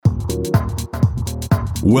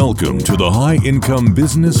Welcome to the High Income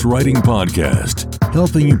Business Writing Podcast,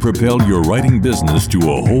 helping you propel your writing business to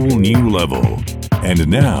a whole new level. And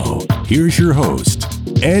now, here's your host,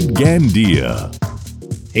 Ed Gandia.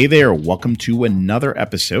 Hey there, welcome to another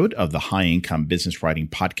episode of the High Income Business Writing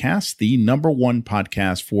Podcast, the number one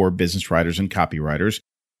podcast for business writers and copywriters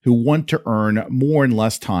who want to earn more in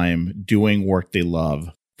less time doing work they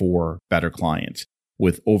love for better clients.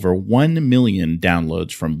 With over 1 million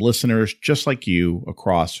downloads from listeners just like you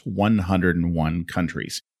across 101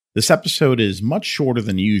 countries. This episode is much shorter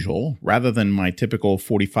than usual. Rather than my typical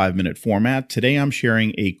 45-minute format, today I'm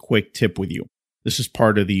sharing a quick tip with you. This is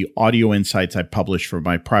part of the audio insights I publish for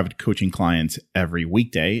my private coaching clients every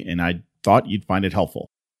weekday, and I thought you'd find it helpful.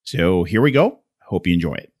 So here we go. Hope you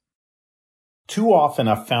enjoy it. Too often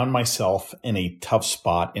I've found myself in a tough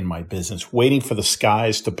spot in my business, waiting for the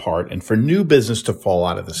skies to part and for new business to fall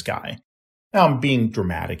out of the sky. Now I'm being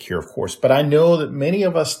dramatic here, of course, but I know that many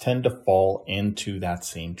of us tend to fall into that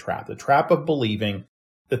same trap, the trap of believing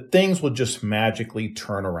that things will just magically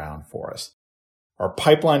turn around for us. Our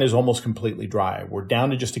pipeline is almost completely dry. We're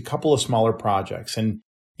down to just a couple of smaller projects, and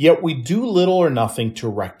yet we do little or nothing to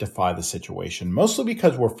rectify the situation, mostly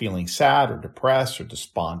because we're feeling sad or depressed or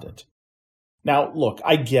despondent. Now, look,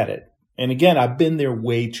 I get it. And again, I've been there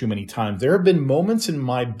way too many times. There have been moments in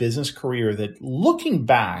my business career that, looking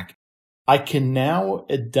back, I can now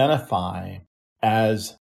identify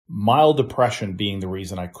as mild depression being the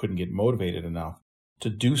reason I couldn't get motivated enough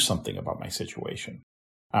to do something about my situation.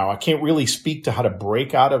 Now, I can't really speak to how to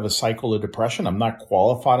break out of a cycle of depression. I'm not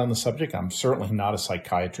qualified on the subject. I'm certainly not a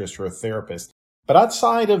psychiatrist or a therapist. But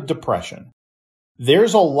outside of depression,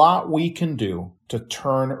 there's a lot we can do to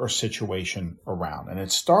turn our situation around. And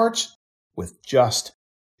it starts with just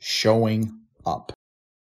showing up.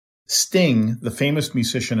 Sting, the famous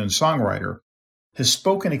musician and songwriter, has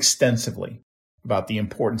spoken extensively about the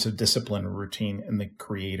importance of discipline and routine in the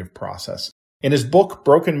creative process. In his book,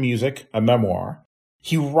 Broken Music, a memoir,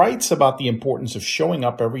 he writes about the importance of showing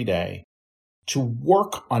up every day to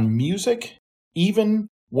work on music, even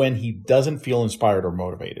when he doesn't feel inspired or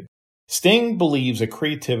motivated. Sting believes that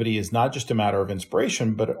creativity is not just a matter of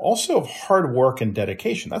inspiration, but also of hard work and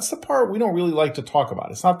dedication. That's the part we don't really like to talk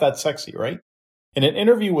about. It's not that sexy, right? In an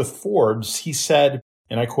interview with Forbes, he said,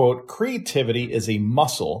 and I quote, "Creativity is a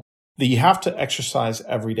muscle that you have to exercise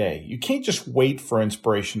every day. You can't just wait for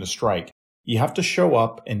inspiration to strike. You have to show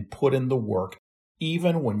up and put in the work,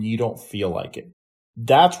 even when you don't feel like it.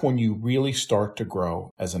 That's when you really start to grow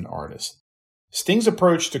as an artist." Sting's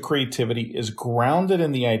approach to creativity is grounded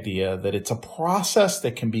in the idea that it's a process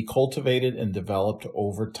that can be cultivated and developed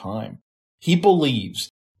over time. He believes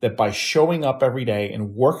that by showing up every day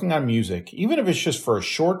and working on music, even if it's just for a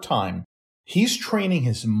short time, he's training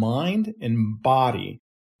his mind and body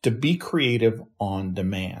to be creative on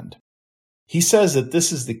demand. He says that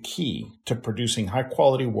this is the key to producing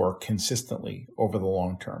high-quality work consistently over the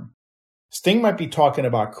long term. Sting might be talking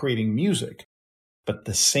about creating music, but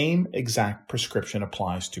the same exact prescription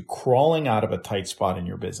applies to crawling out of a tight spot in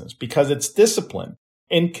your business, because it's discipline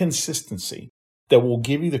and consistency that will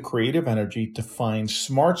give you the creative energy to find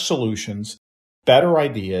smart solutions, better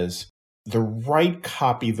ideas, the right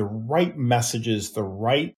copy, the right messages, the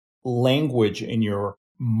right language in your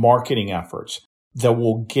marketing efforts that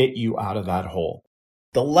will get you out of that hole.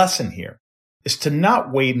 The lesson here is to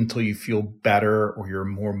not wait until you feel better or you're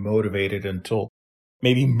more motivated, until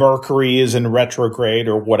maybe Mercury is in retrograde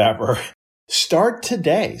or whatever. Start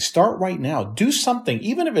today. Start right now. Do something,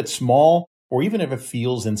 even if it's small or even if it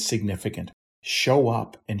feels insignificant. Show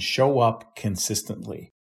up and show up consistently,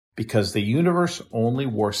 because the universe only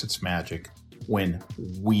works its magic when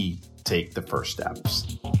we take the first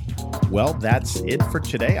steps. Well, that's it for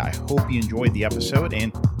today. I hope you enjoyed the episode.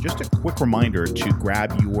 And just a quick reminder to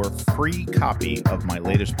grab your free copy of my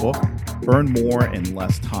latest book, Earn More in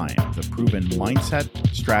Less Time: The Proven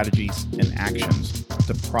Mindset, Strategies, and Actions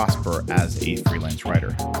to Prosper as a Freelance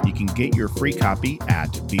Writer. You can get your free copy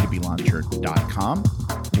at b2blauncher.com,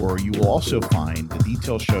 where you will also find the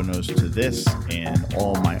detailed show notes to this and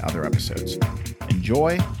all my other episodes.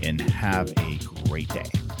 Enjoy and have a great day.